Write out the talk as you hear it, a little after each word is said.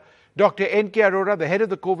Dr. N.K. Arora, the head of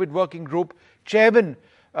the COVID working group, chairman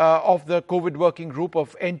of the COVID working group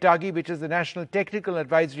of NTAGI, which is the National Technical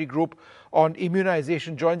Advisory Group on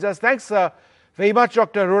Immunization, joins us. Thanks very much,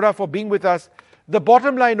 Dr. Arora, for being with us. The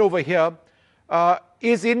bottom line over here,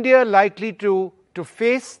 is India likely to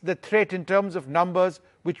face the threat in terms of numbers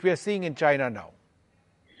which we are seeing in China now?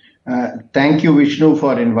 Thank you, Vishnu,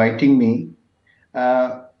 for inviting me.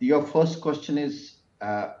 Your first question is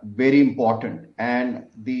very important, and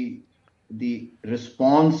the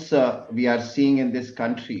response we are seeing in this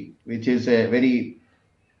country, which is a very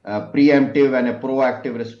preemptive and a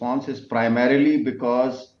proactive response, is primarily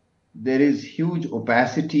because there is huge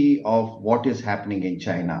opacity of what is happening in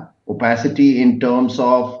China. Opacity in terms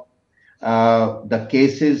of the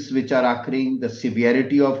cases which are occurring, the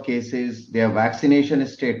severity of cases, their vaccination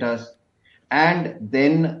status, and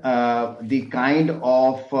then the kind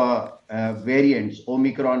of variants,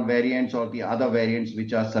 Omicron variants or the other variants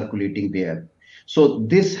which are circulating there. So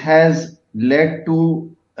this has led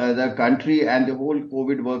to the country and the whole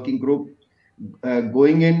COVID working group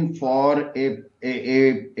going in for a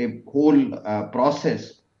whole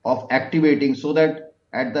process of activating, so that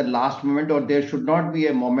at the last moment, or there should not be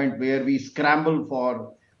a moment where we scramble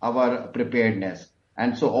for our preparedness.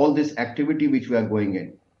 And so all this activity which we are going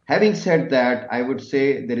in. Having said that, I would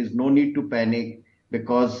say there is no need to panic,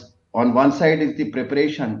 because on one side is the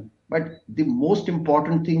preparation, but the most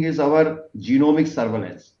important thing is our genomic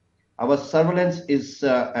surveillance. Our surveillance is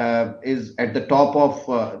at the top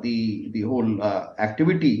of the whole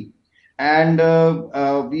activity, and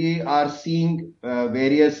we are seeing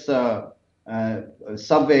various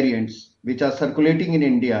subvariants which are circulating in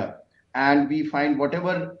India, and we find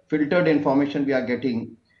whatever filtered information we are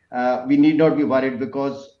getting, we need not be worried,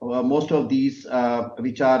 because most of these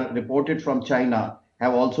which are reported from China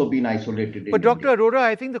have also been isolated. But Dr. Arora,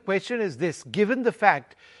 I think the question is this: given the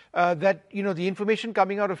fact that the information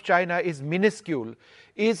coming out of China is minuscule,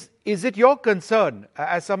 is it your concern,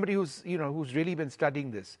 as somebody who's really been studying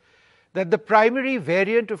this, that the primary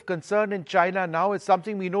variant of concern in China now is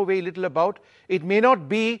something we know very little about? It may not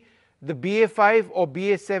be the BA5 or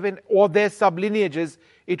BA7 or their sublineages.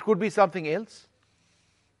 It could be something else.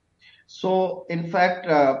 So, in fact,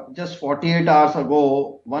 just 48 hours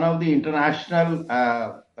ago, one of the international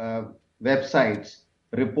websites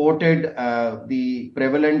reported the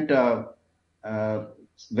prevalent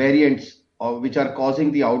variants which are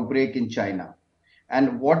causing the outbreak in China.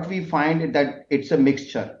 And what we find is that it's a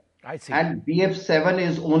mixture. I see. And BF7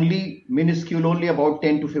 is only minuscule, only about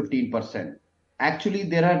 10 to 15%. Actually,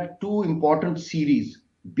 there are two important series,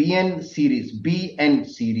 BN series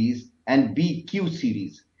and BQ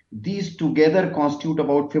series. These together constitute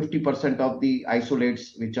about 50% of the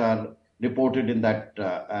isolates which are reported in that,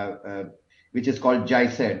 which is called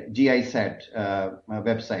GISAID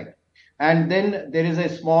website. And then there is a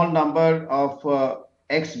small number of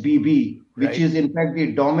XBB, which is in fact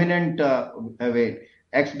the dominant way.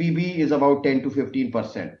 XBB is about 10 to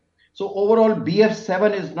 15%. So overall,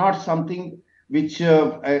 BF7 is not something which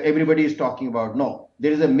everybody is talking about. No,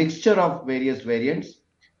 there is a mixture of various variants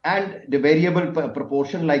and the variable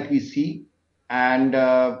proportion like we see. And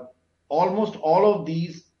almost all of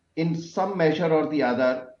these in some measure or the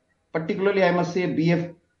other, particularly I must say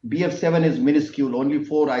BF7 is minuscule, only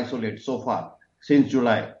 4 isolates so far since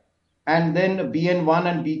July. And then BN1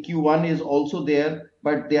 and BQ1 is also there,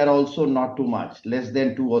 but they are also not too much, less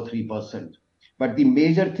than 2 or 3%. But the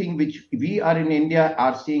major thing which we are in India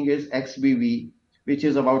are seeing is XBB, which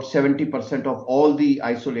is about 70% of all the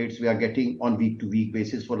isolates we are getting on week-to-week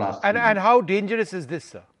basis for last 3 And how dangerous is this,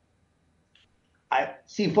 sir?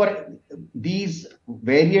 For these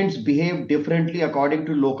variants behave differently according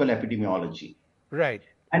to local epidemiology. Right.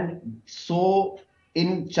 And so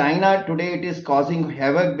in China today, it is causing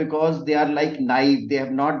havoc because they are like naive. They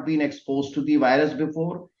have not been exposed to the virus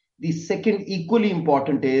before. The second equally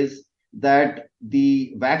important is that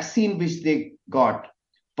the vaccine which they got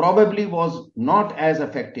probably was not as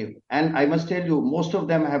effective. And I must tell you, most of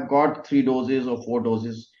them have got 3 doses or 4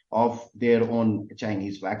 doses of their own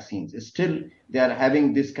Chinese vaccines. Still, they are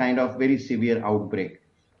having this kind of very severe outbreak.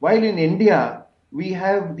 While in India, we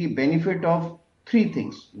have the benefit of 3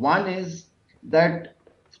 things. One is that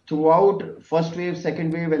throughout first wave,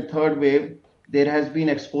 second wave, and third wave, there has been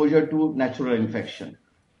exposure to natural infection.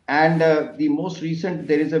 And the most recent,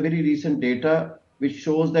 there is a very recent data which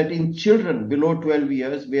shows that in children below 12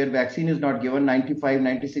 years, where vaccine is not given,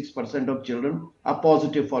 95-96% of children are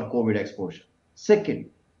positive for COVID exposure. Second,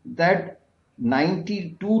 that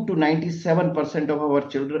 92 to 97% of our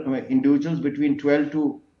children, individuals between 12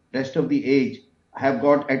 to rest of the age, have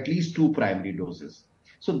got at least 2 primary doses.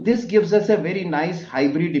 So this gives us a very nice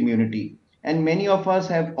hybrid immunity. And many of us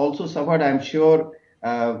have also suffered, I'm sure,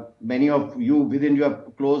 many of you within your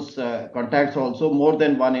close contacts also, more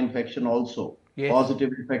than one infection also, Yes.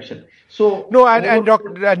 positive infection. So No, overall,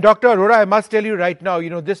 and Dr. Arora, I must tell you right now,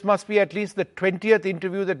 this must be at least the 20th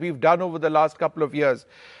interview that we've done over the last couple of years.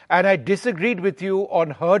 And I disagreed with you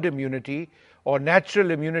on herd immunity or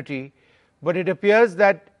natural immunity, but it appears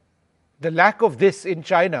that the lack of this in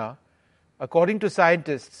China, according to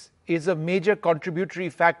scientists, is a major contributory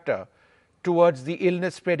factor towards the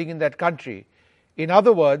illness spreading in that country. In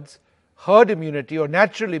other words, herd immunity or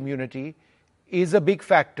natural immunity is a big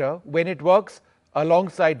factor when it works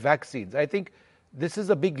alongside vaccines. I think this is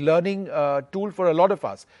a big learning tool for a lot of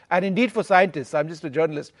us, and indeed for scientists. I'm just a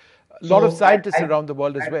journalist. A lot of so scientists around the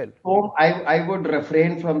world as well. so I would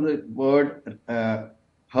refrain from the word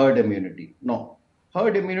herd immunity. No,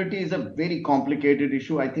 herd immunity is a very complicated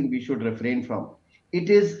issue. I think we should refrain from. It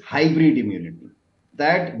is hybrid immunity,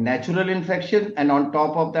 that natural infection, and on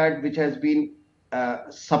top of that, which has been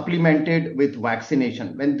supplemented with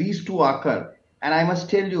vaccination. When these two occur, and I must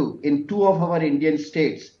tell you, in two of our Indian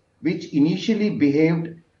states, which initially behaved,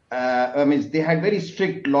 they had very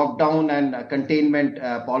strict lockdown and containment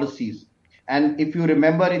policies. And if you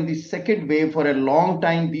remember, in the second wave, for a long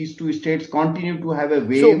time, these two states continued to have a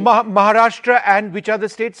So wave. Maharashtra and which other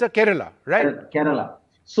states are Kerala, right? Kerala.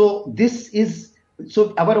 So this is,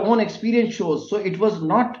 so our own experience shows. So it was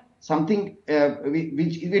not something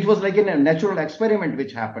which it was like a natural experiment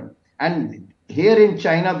which happened. And here in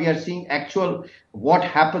China, we are seeing actual what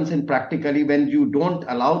happens in practically when you don't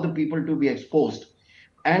allow the people to be exposed.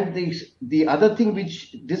 And the other thing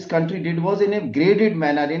which this country did was, in a graded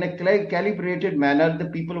manner, in a calibrated manner, the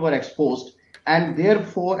people were exposed. And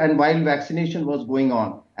therefore, and while vaccination was going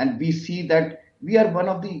on, and we see that we are one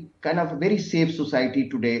of the kind of very safe society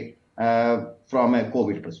today from a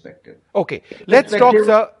COVID perspective. Okay, let's talk,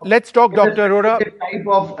 sir. Let's talk, Dr. Arora. Type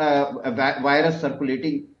of virus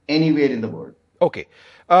circulating anywhere in the world. Okay,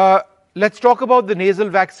 let's talk about the nasal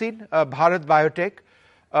vaccine, Bharat Biotech.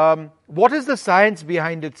 What is the science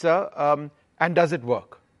behind it, sir, and does it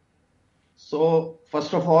work? So,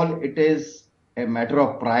 first of all, it is a matter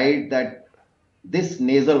of pride that this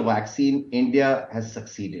nasal vaccine, India has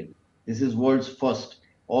succeeded. This is world's first.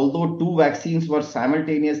 Although two vaccines were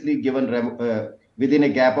simultaneously given within a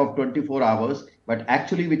gap of 24 hours, but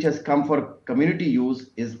actually which has come for community use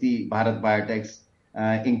is the Bharat Biotech's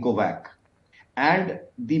Incovac. And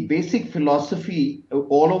the basic philosophy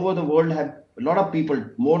all over the world have a lot of people,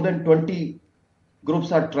 more than 20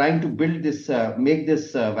 groups are trying to build this, make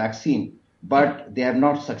this vaccine, but they have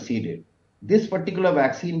not succeeded. This particular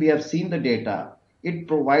vaccine, we have seen the data. It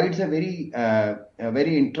provides a very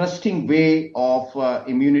interesting way of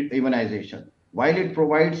immunization. While it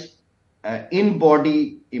provides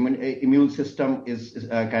in-body immune system is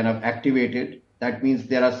kind of activated. That means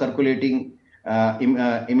there are circulating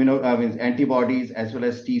antibodies as well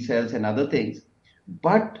as T cells and other things.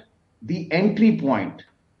 But the entry point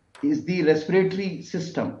is the respiratory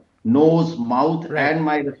system, nose, mouth, Right. and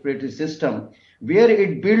my respiratory system, where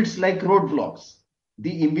it builds like roadblocks.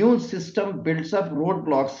 The immune system builds up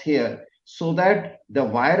roadblocks here so that the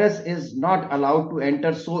virus is not allowed to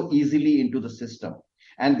enter so easily into the system.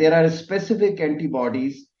 And there are specific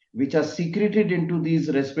antibodies which are secreted into these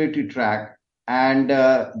respiratory tract, and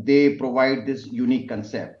they provide this unique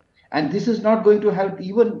concept. And this is not going to help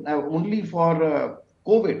even only for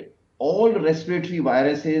COVID. All respiratory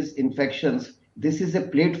viruses, infections, this is a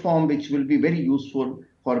platform which will be very useful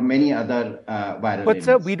for many other viral But,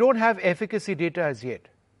 sir, illness. we don't have efficacy data as yet.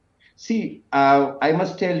 See, I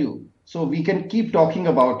must tell you, so we can keep talking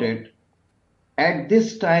about it. At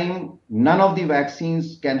this time, none of the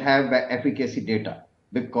vaccines can have efficacy data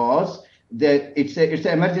because it's an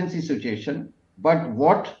emergency situation. But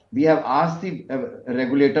what we have asked the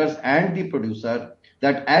regulators and the producer,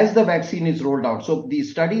 that as the vaccine is rolled out, so the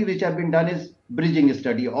study which have been done is bridging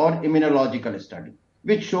study or immunological study,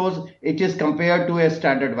 which shows it is compared to a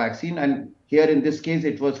standard vaccine. And here in this case,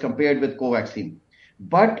 it was compared with Covaxin.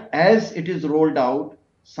 But as it is rolled out,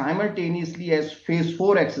 simultaneously as phase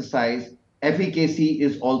 4 exercise, efficacy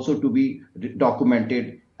is also to be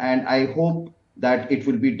documented. And I hope that it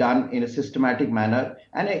will be done in a systematic manner.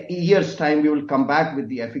 And a year's time, we will come back with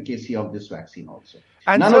the efficacy of this vaccine also.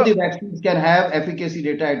 And None so, of the vaccines can have efficacy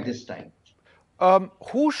data at this time.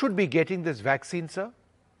 who should be getting this vaccine, sir?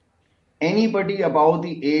 Anybody above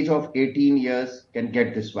the age of 18 years can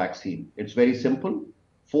get this vaccine. It's very simple.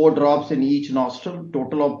 4 drops in each nostril,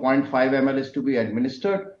 total of 0.5 ml is to be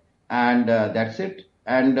administered, and that's it.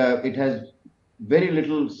 And it has very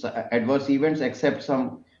little adverse events except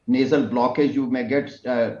some nasal blockage you may get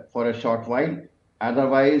for a short while.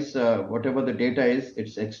 Otherwise, whatever the data is,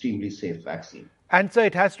 it's extremely safe vaccine. And so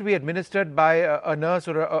it has to be administered by a nurse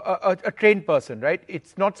or a trained person, right?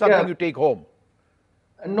 It's not something you take home.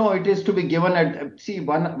 No, it is to be given at, see,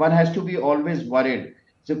 one has to be always worried.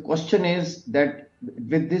 The question is that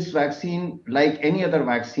with this vaccine, like any other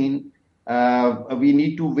vaccine, we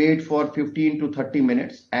need to wait for 15 to 30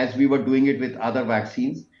 minutes as we were doing it with other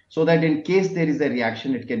vaccines, so that in case there is a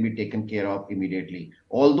reaction, it can be taken care of immediately.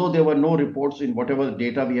 Although there were no reports in whatever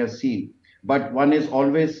data we have seen, but one is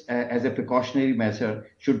always, as a precautionary measure,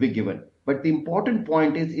 should be given. But the important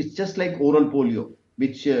point is, it's just like oral polio,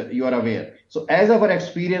 which you are aware. So as our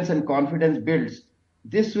experience and confidence builds,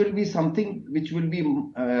 this will be something which will be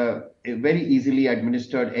very easily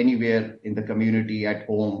administered anywhere in the community, at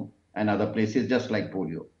home and other places, just like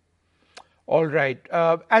polio. All right.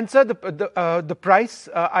 And sir, the price,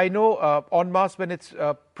 I know en masse, when it's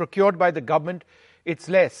procured by the government, it's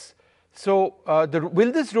less. So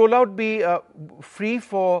will this rollout be free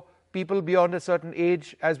for people beyond a certain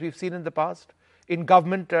age, as we've seen in the past, in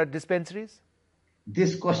government dispensaries?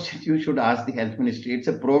 This question you should ask the health ministry. It's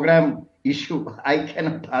a program issue. I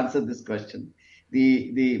cannot answer this question.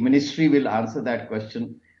 The ministry will answer that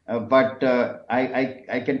question. But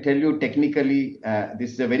I can tell you technically,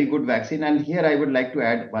 this is a very good vaccine. And here I would like to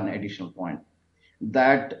add one additional point,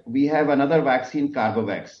 that we have another vaccine,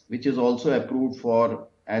 Carbovax, which is also approved for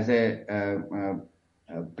as a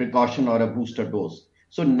precaution or a booster dose.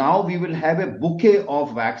 So now we will have a bouquet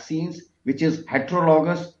of vaccines, which is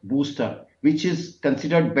heterologous booster, which is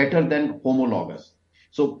considered better than homologous.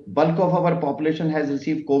 So bulk of our population has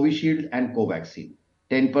received Covishield and Covaxin.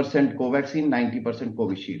 10% Covaxin, 90%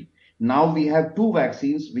 Covishield. Now we have two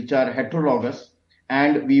vaccines which are heterologous,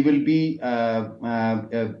 and we will be,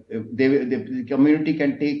 the community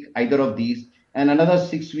can take either of these. And another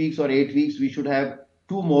 6 weeks or 8 weeks, we should have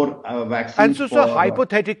two more vaccines. And so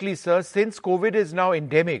hypothetically, sir, since COVID is now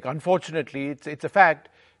endemic, unfortunately, it's a fact,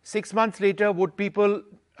 6 months later, would people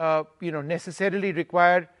necessarily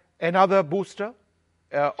require another booster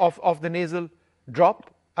of the nasal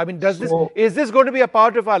drop? I mean, is this going to be a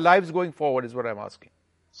part of our lives going forward, is what I'm asking.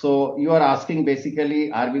 So you are asking basically,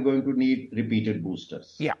 are we going to need repeated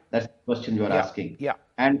boosters? Yeah. That's the question you are asking. Yeah.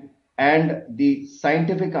 And the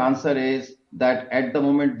scientific answer is that at the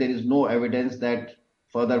moment, there is no evidence that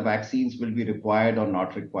further vaccines will be required or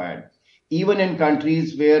not required. Even in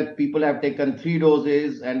countries where people have taken 3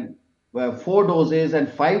 doses and 4 doses and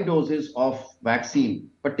 5 doses of vaccine,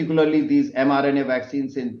 particularly these mRNA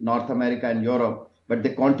vaccines in North America and Europe, but they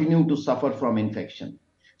continue to suffer from infection.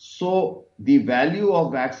 So the value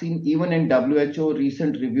of vaccine, even in WHO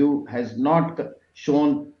recent review, has not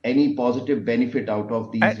shown any positive benefit out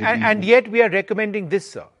of these. And yet we are recommending this,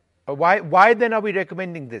 sir. Why then are we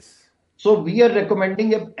recommending this? So we are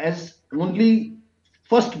recommending it as only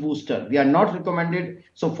first booster. We are not recommended.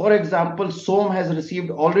 So for example, SOM has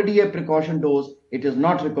received already a precaution dose. It is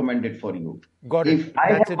not recommended for you. Got it. If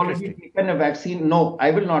I have already taken a vaccine, no,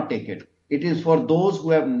 I will not take it. It is for those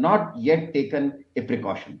who have not yet taken a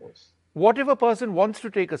precaution dose. What if a person wants to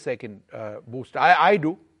take a second booster? I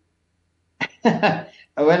do.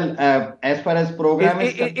 Well, as far as program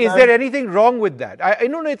is concerned, is there anything wrong with that? I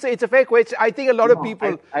know it's a fair question. I think a lot of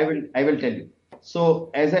people. I will tell you. So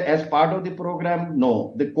as part of the program,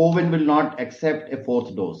 no, the COVIN will not accept a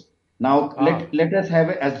 4th dose. Now let us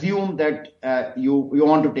assume that you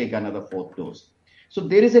want to take another 4th dose. So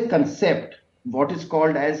there is a concept, what is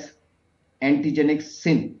called as antigenic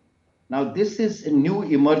sin. Now this is new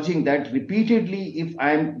emerging, that repeatedly, if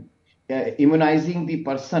I'm immunizing the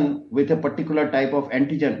person with a particular type of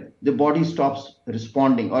antigen, the body stops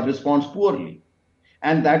responding or responds poorly.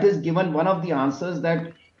 And that is given one of the answers,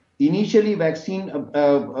 that initially vaccine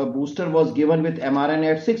booster was given with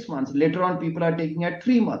mRNA at 6 months. Later on, people are taking at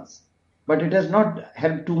 3 months. But it has not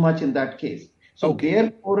helped too much in that case. So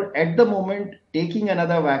therefore, at the moment, taking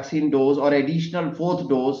another vaccine dose or additional 4th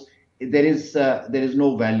dose, there is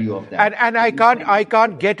no value of that. And I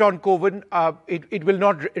can't get on COVID. It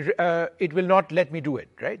will not let me do it,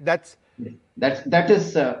 right? That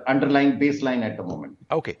is underlying baseline at the moment.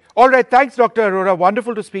 Okay. All right. Thanks, Dr. Arora.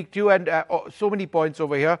 Wonderful to speak to you, and so many points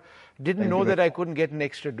over here. Didn't know that I couldn't get an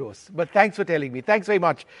extra dose, but thanks for telling me. Thanks very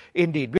much indeed.